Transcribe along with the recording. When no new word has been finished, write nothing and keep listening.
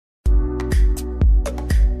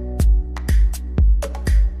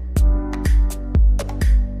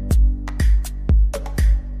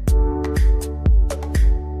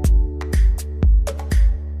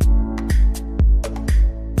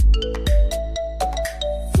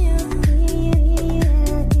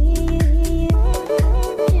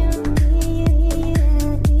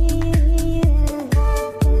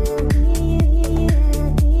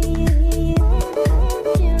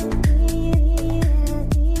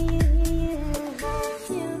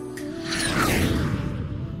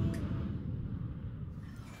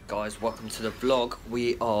guys, welcome to the vlog.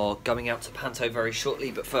 We are going out to Panto very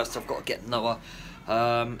shortly, but first I've got to get Noah,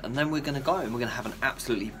 and then we're going to go and we're going to have an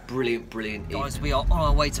absolutely brilliant evening. Guys, we are on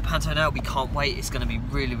our way to Panto now. We can't wait. It's going to be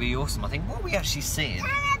really awesome. I think, what are we actually seeing?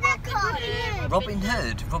 Robin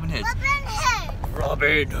Hood.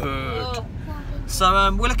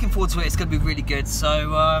 So we're looking forward to it. It's going to be really good.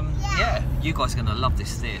 So yeah, you guys are going to love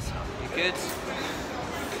this theatre. You good?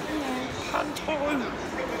 Panto.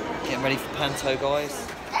 Getting ready for Panto, guys.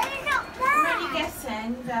 I'm only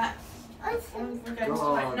guessing that we're going to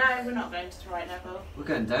right. No, we're not going to the right level. We're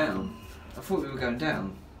going down. I thought we were going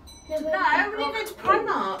down. No, we're going to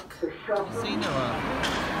Primark. See, Noah?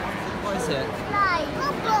 What is it?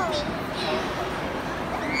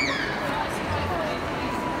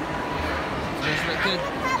 Does it look good?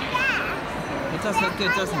 It does look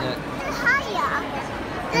good, doesn't it?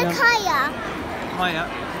 Look higher. Higher.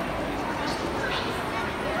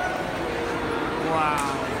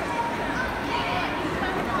 Wow.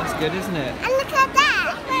 That's good, isn't it? And look at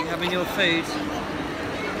that. Are you having your food?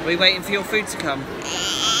 Are we waiting for your food to come? She's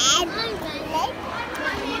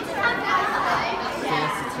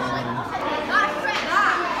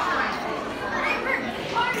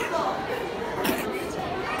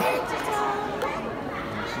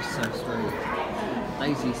so sweet.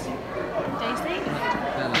 Daisy's. Daisy?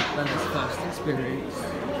 Bella's first experience.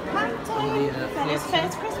 Panto. Bella's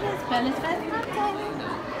first Christmas. Bella's first Panto.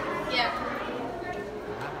 Yeah.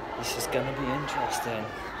 This is going to be interesting.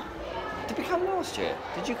 Did we come last year?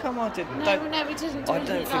 Did you come? No, we didn't. I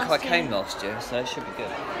don't think I came last year, so it should be good.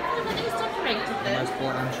 Oh, but it's decorated The though. most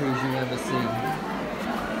important trees you've ever seen.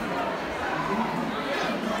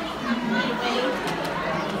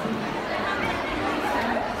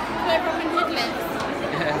 Where Robin Hood lives.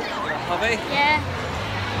 Yeah. Hobby? Yeah.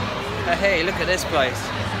 Hey, look at this place.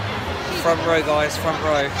 Front row, guys, front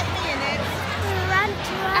row.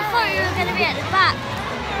 I thought you were going to be at the back.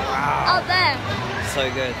 Wow. Up there. So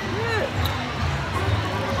good. Look.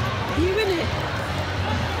 You in it?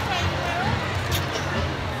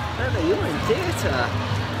 Bella, you're in theatre.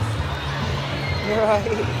 Right.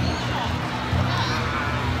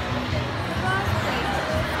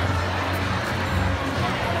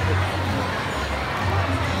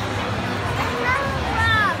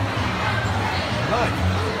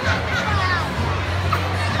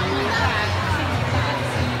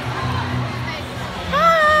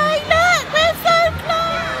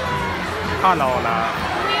 Hello lah.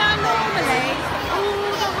 We are normally all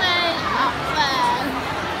the way up there,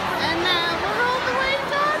 and now we're all the way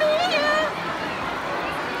down here.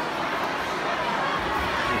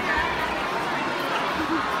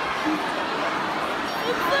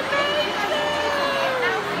 It's amazing!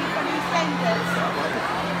 Alfie from EastEnders.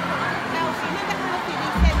 Alfie, look at Alfie in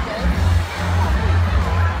EastEnders.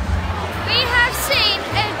 We have seen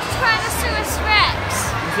a Tyrannosaurus Rex.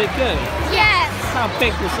 Is it good? Yes. How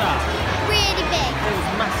big was that? Really big. It was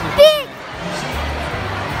massive. Big!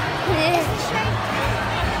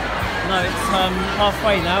 No, it's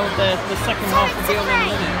halfway now. The second half will be on in a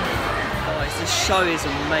minute. Guys, this show is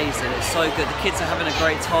amazing. It's so good. The kids are having a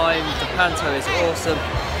great time. The Panto is awesome.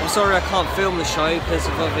 I'm sorry I can't film the show because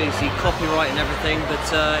of obviously copyright and everything, but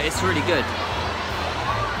it's really good.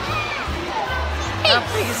 How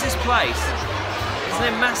big is this place? Isn't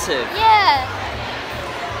it massive? Yeah.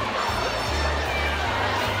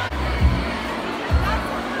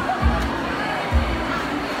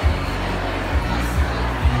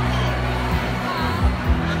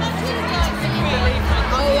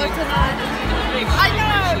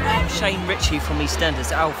 Shane Richie from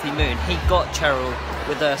EastEnders, Alfie Moon, he got Cheryl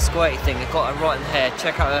with a squirty thing. He got her right in the hair.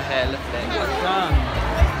 Check out her hair, look at it. You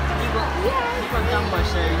got done by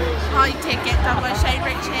Shane Richie. I did get done by Shane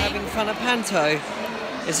Richie. Having fun at Panto.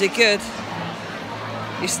 Is it good?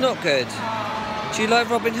 It's not good. Do you like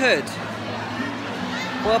Robin Hood?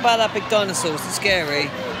 What about that big dinosaur? Is it scary?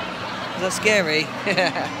 Is that scary?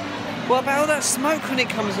 What about all that smoke when it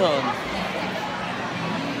comes on?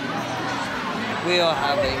 We are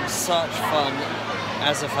having such fun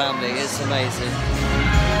as a family, it's amazing.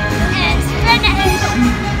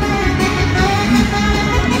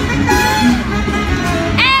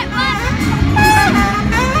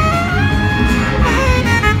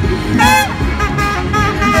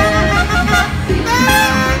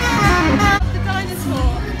 The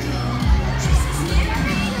dinosaur.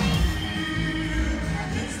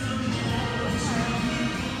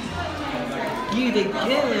 You did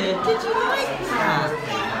good. Did you like that?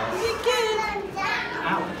 You did good.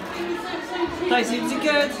 Ow. Daisy, was it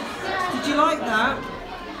good? Did you like that?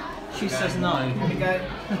 She says no. Here we go.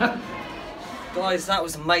 Guys, that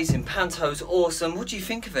was amazing. Panto's awesome. What do you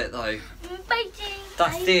think of it though? Amazing.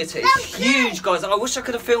 That theatre is huge, guys. I wish I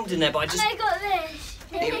could have filmed in there, but I just... And I got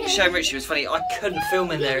this. Showing Richie was funny. I couldn't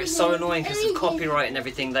film in there. It's so annoying because of copyright and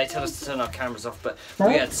everything. They tell us to turn our cameras off, but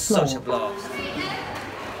we had such a blast.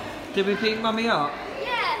 Did we pick Mummy up?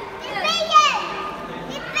 Yeah.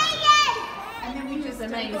 And then we just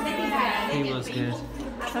amazing. He was good.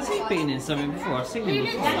 Has he been in something before? I've seen him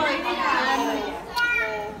before.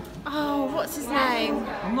 Oh, what's his name?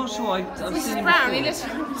 I'm not sure. I've seen him Brown. He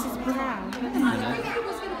before. looks like Mrs. Brown.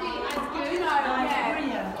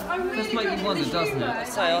 Does make you wonder, doesn't it? I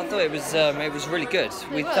say, I thought it was really good.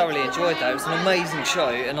 We thoroughly enjoyed that. It was an amazing show,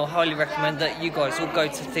 and I highly recommend that you guys all go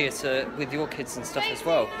to theatre with your kids and stuff as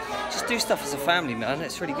well. Just do stuff as a family, man.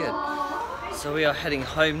 It's really good. So we are heading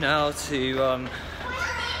home now to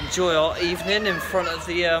enjoy our evening in front of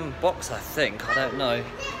the box. I think. I don't know.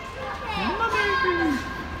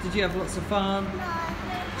 Did you have lots of fun?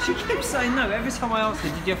 She keeps saying no. Every time I ask her,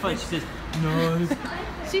 did you have fun? She says no.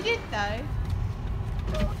 She did though.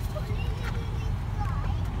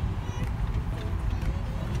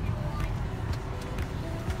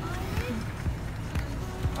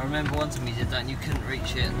 I remember one time you did that and you couldn't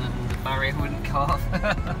reach it and then the barrier wouldn't go up.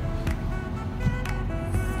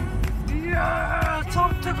 Yeah!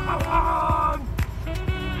 Time to go on!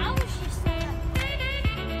 How was she saying?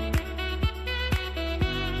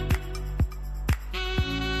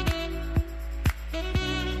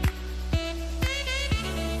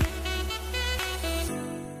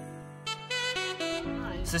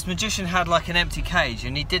 So this magician had like an empty cage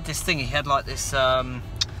and he did this thing, he had like this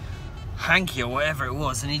hanky or whatever it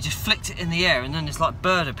was, and he just flicked it in the air and then this like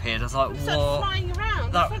bird appeared. I was like, what? Flying around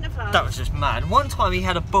in front of us. That was just mad. One time he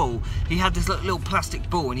had a ball, he had this little plastic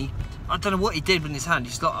ball, and I don't know what he did with his hand,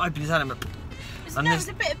 he just like opened his hand and went, There was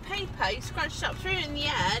a bit of paper, you scrunched up, threw it in the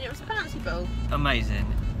air, and it was a bouncy ball. amazing.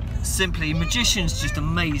 Simply, magicians just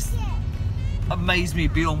amaze me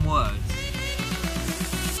beyond words.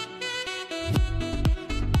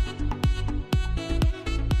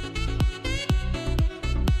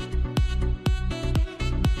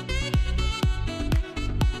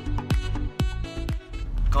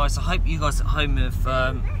 Guys, I hope you guys at home have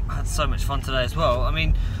had so much fun today as well. I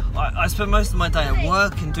mean, I spend most of my day at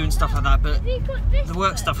work and doing stuff like that, but the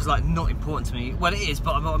work stuff is like not important to me. Well, it is,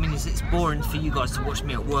 but what I mean is it's boring for you guys to watch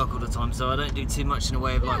me at work all the time, so I don't do too much in the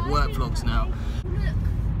way of like work vlogs now.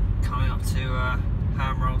 Coming up to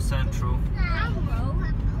Hamroll Central.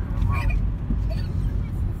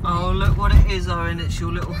 Oh, look what it is, Owen. It's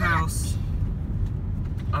your little house.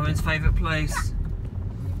 Owen's favourite place.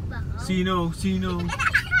 See no.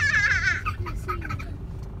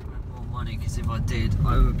 More money, because if I did,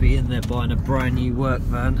 I would be in there buying a brand new work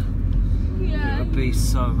van. Yeah. It would be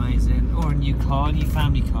so amazing. Or a new car, a new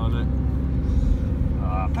family car, look.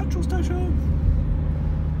 Petrol station.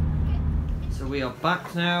 So we are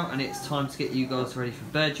back now, and it's time to get you guys ready for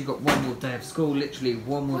bed. You've got one more day of school, literally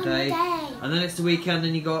one more day. And then it's the weekend,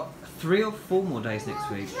 and you got 3 or 4 more days next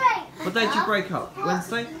week. What day did you break up?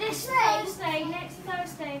 Wednesday? This Thursday, next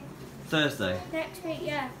Thursday. Thursday? Next week,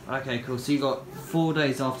 yeah. Okay, cool. So you got 4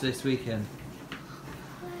 days after this weekend.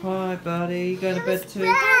 Hi, buddy. You going to bed too?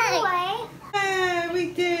 Yeah,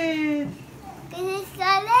 we did.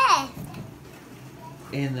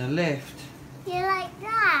 In the lift. You like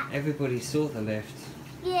that? Everybody saw the lift.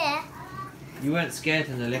 Yeah. You weren't scared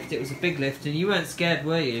in the lift. It was a big lift, and you weren't scared,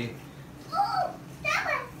 were you?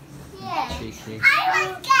 Yeah. Cheeky.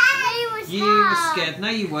 I was scared. You were scared. No,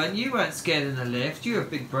 you weren't. You weren't scared in the lift. You were a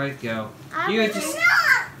big brave girl. You were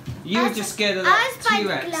just scared of that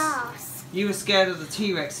T-Rex. You were scared of the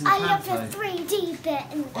T-Rex in the Panto. I love the 3D bit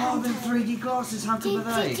in the Oh, the 3D glasses. How good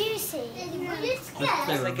were they? Did you see?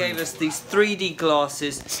 They gave us these 3D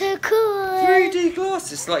glasses. So cool. 3D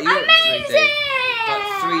glasses, like you want 3D.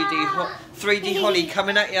 Like 3D Holly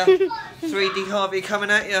coming at you. 3D Harvey coming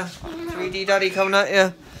at you. 3D Daddy coming at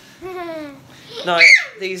you. No,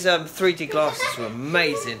 these 3D glasses were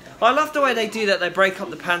amazing. I love the way they do that. They break up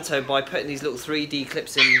the Panto by putting these little 3D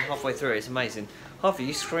clips in halfway through. It's amazing. Harvey,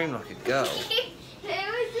 you scream like a girl.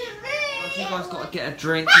 You guys got to get a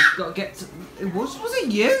drink. You've got to get to... Was it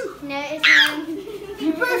you? No, it's not.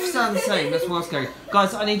 You both sound the same. That's why I was going.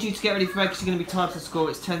 Guys, I need you to get ready for bed because you're going to be tired for school.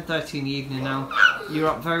 It's 10:30 in the evening now. You're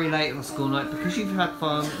up very late on the school night because you've had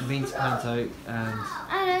fun and been to Panto and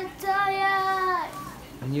I'm tired.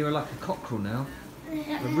 you're like a cockerel now.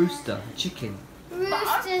 A rooster, a chicken.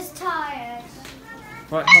 Rooster's tired.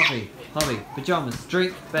 Right, Harvey, pyjamas,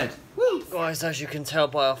 drink, bed. Woo! Guys, as you can tell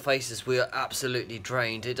by our faces, we are absolutely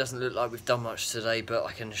drained. It doesn't look like we've done much today, but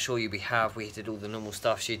I can assure you we have. We did all the normal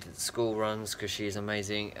stuff. She did the school runs because she is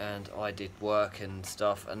amazing, and I did work and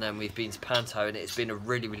stuff. And then we've been to Panto, and it's been a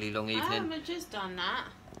really, really long evening. I haven't just done that.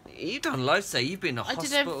 You've done loads today. You've been to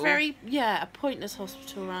hospital. I did a pointless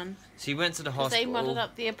hospital run. So you went to the hospital. They muddled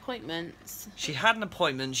up the appointments. She had an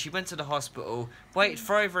appointment. She went to the hospital, waited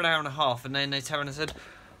for over an hour and a half, and then they turned and said,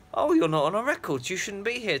 "Oh, you're not on our records. You shouldn't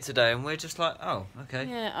be here today." And we're just like, "Oh, okay."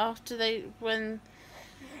 Yeah, after they wrote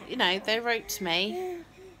to me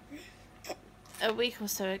a week or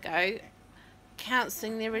so ago,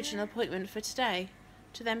 cancelling the original appointment for today,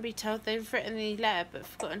 to then be told they've written the letter but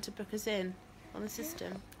forgotten to book us in on the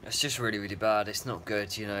system. It's just really, really bad. It's not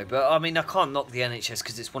good, you know. But I mean, I can't knock the NHS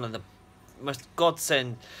because it's one of the most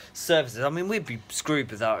godsend services. I mean, we'd be screwed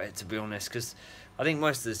without it, to be honest, because I think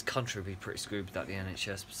most of this country would be pretty screwed without the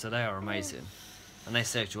NHS. So they are amazing, and they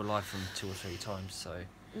saved your life from 2 or 3 times. So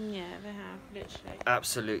yeah, they have literally.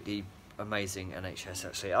 Absolutely amazing NHS.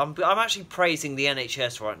 Actually, I'm actually praising the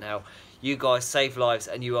NHS right now. You guys save lives,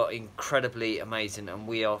 and you are incredibly amazing, and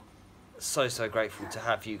we are so grateful to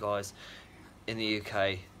have you guys in the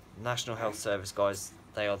UK. National Health Service guys,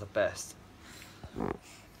 they are the best.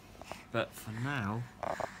 But for now,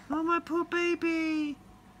 oh my poor baby,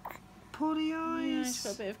 poor the eyes. Yeah, she's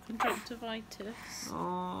got a bit of conjunctivitis.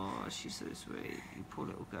 Oh, she's so sweet, you poor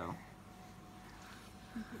little girl.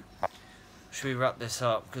 Should we wrap this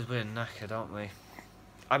up because we're knackered, aren't we?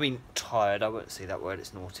 I mean, tired. I wouldn't say that word.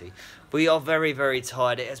 It's naughty. We are very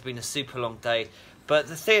tired. It has been a super long day. But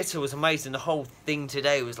the theatre was amazing. The whole thing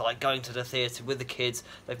today was like going to the theatre with the kids.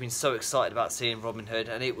 They've been so excited about seeing Robin Hood,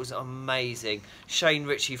 and it was amazing. Shane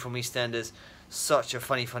Richie from EastEnders, such a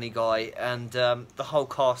funny guy, and the whole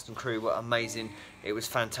cast and crew were amazing. It was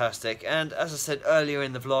fantastic. And as I said earlier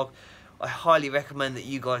in the vlog, I highly recommend that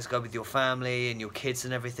you guys go with your family and your kids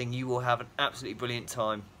and everything. You will have an absolutely brilliant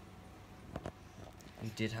time.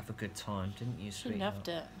 You did have a good time, didn't you, She sweetheart? loved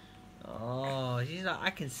it. Oh, she's like,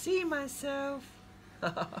 I can see myself.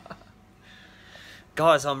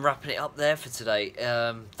 Guys, I'm wrapping it up there for today.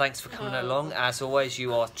 Thanks for coming along. As always,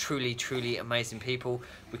 you are truly amazing people.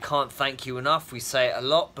 We can't thank you enough. We say it a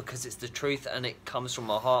lot because it's the truth and it comes from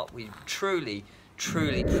our heart. We truly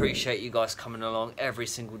appreciate you guys coming along every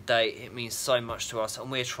single day. It means so much to us, and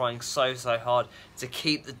we're trying so hard to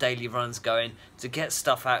keep the daily runs going, to get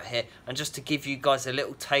stuff out here, and just to give you guys a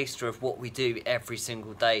little taster of what we do every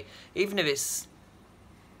single day. Even if it's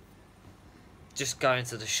just going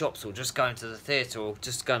to the shops, or just going to the theatre, or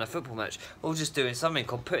just going to a football match, or just doing something,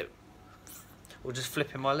 or just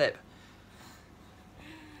flipping my lip.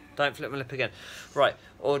 Don't flip my lip again. Right,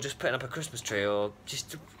 or just putting up a Christmas tree, or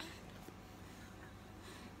just...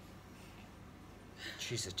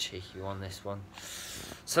 She's a cheeky one, this one.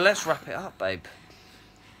 So let's wrap it up, babe.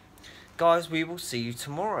 Guys, we will see you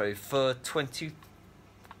tomorrow for 20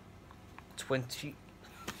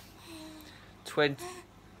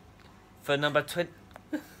 for number 20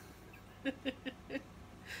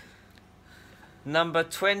 number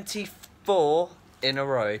 24 in a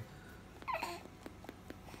row.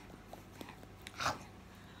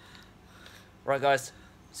 Right, guys,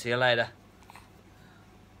 see you later.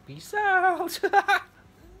 Peace out.